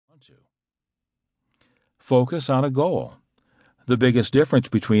want to. Focus on a goal. The biggest difference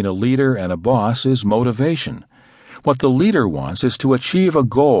between a leader and a boss is motivation. What the leader wants is to achieve a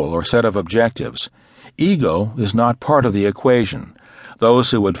goal or set of objectives. Ego is not part of the equation. Those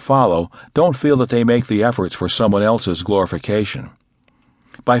who would follow don't feel that they make the efforts for someone else's glorification.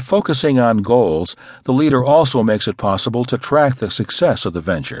 By focusing on goals, the leader also makes it possible to track the success of the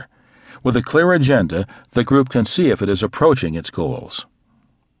venture. With a clear agenda, the group can see if it is approaching its goals.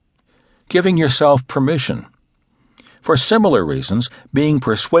 Giving yourself permission. For similar reasons, being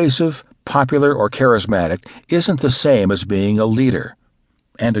persuasive, popular, or charismatic isn't the same as being a leader.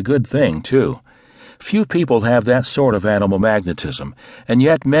 And a good thing, too. Few people have that sort of animal magnetism, and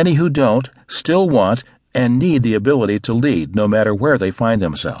yet many who don't still want and need the ability to lead no matter where they find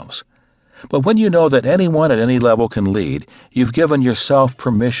themselves. But when you know that anyone at any level can lead, you've given yourself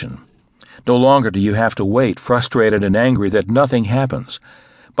permission. No longer do you have to wait, frustrated and angry that nothing happens.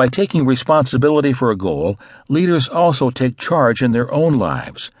 By taking responsibility for a goal, leaders also take charge in their own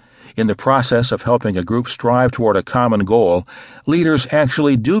lives. In the process of helping a group strive toward a common goal, leaders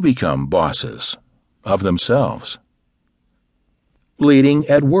actually do become bosses of themselves. Leading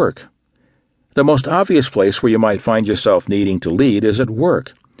at work. The most obvious place where you might find yourself needing to lead is at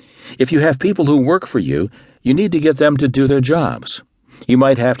work. If you have people who work for you, you need to get them to do their jobs. You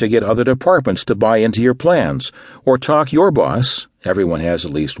might have to get other departments to buy into your plans, or talk your boss, everyone has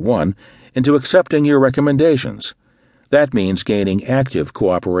at least one, into accepting your recommendations. That means gaining active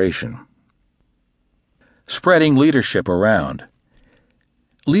cooperation. Spreading leadership around.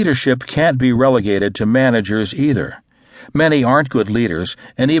 Leadership can't be relegated to managers either. Many aren't good leaders,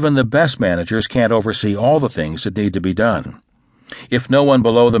 and even the best managers can't oversee all the things that need to be done. If no one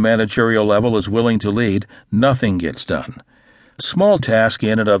below the managerial level is willing to lead, nothing gets done. Small tasks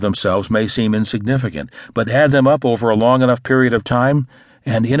in and of themselves may seem insignificant, but add them up over a long enough period of time,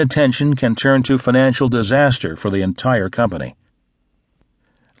 and inattention can turn to financial disaster for the entire company.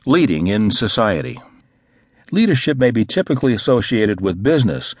 Leading in society. Leadership may be typically associated with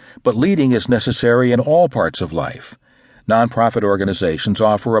business, but leading is necessary in all parts of life. Nonprofit organizations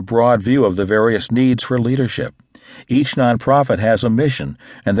offer a broad view of the various needs for leadership. Each nonprofit has a mission,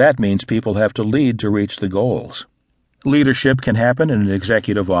 and that means people have to lead to reach the goals. Leadership can happen in an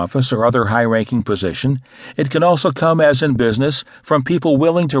executive office or other high-ranking position. It can also come, as in business, from people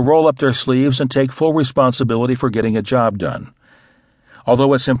willing to roll up their sleeves and take full responsibility for getting a job done.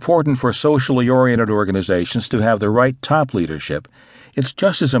 Although it's important for socially oriented organizations to have the right top leadership, it's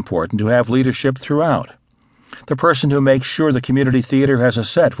just as important to have leadership throughout. The person who makes sure the community theater has a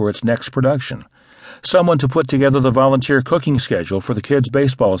set for its next production. Someone to put together the volunteer cooking schedule for the Kids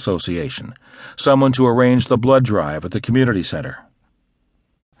Baseball Association. Someone to arrange the blood drive at the community center.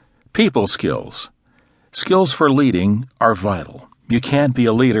 People skills. Skills for leading are vital. You can't be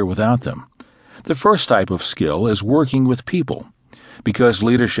a leader without them. The first type of skill is working with people. Because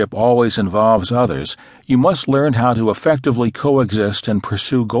leadership always involves others, you must learn how to effectively coexist and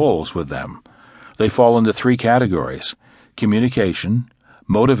pursue goals with them. They fall into three categories: communication,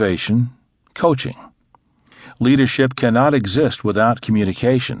 motivation, coaching. Leadership cannot exist without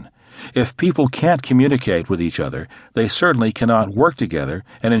communication. If people can't communicate with each other, they certainly cannot work together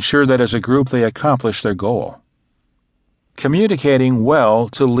and ensure that as a group they accomplish their goal. Communicating well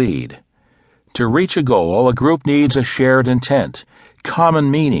to lead. To reach a goal, a group needs a shared intent, common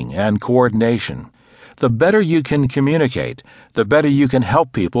meaning, and coordination. The better you can communicate, the better you can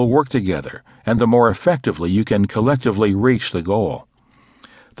help people work together, and the more effectively you can collectively reach the goal.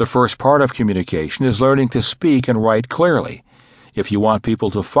 The first part of communication is learning to speak and write clearly. If you want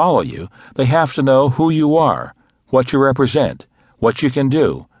people to follow you, they have to know who you are, what you represent, what you can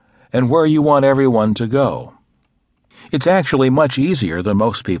do, and where you want everyone to go. It's actually much easier than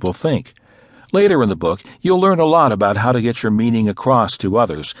most people think. Later in the book, you'll learn a lot about how to get your meaning across to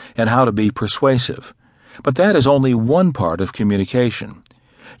others and how to be persuasive. But that is only one part of communication.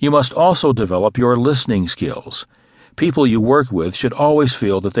 You must also develop your listening skills. People you work with should always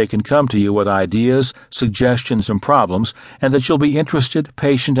feel that they can come to you with ideas, suggestions, and problems, and that you'll be interested,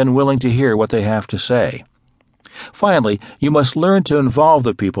 patient, and willing to hear what they have to say. Finally, you must learn to involve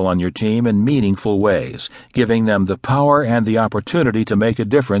the people on your team in meaningful ways, giving them the power and the opportunity to make a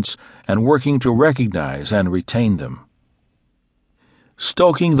difference and working to recognize and retain them.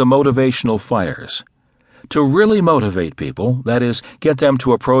 Stoking the motivational fires. To really motivate people, that is, get them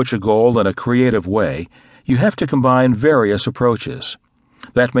to approach a goal in a creative way, you have to combine various approaches.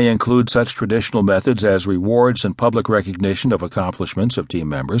 That may include such traditional methods as rewards and public recognition of accomplishments of team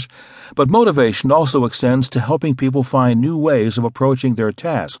members, but motivation also extends to helping people find new ways of approaching their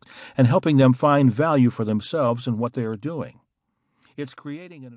tasks and helping them find value for themselves in what they are doing. It's creating an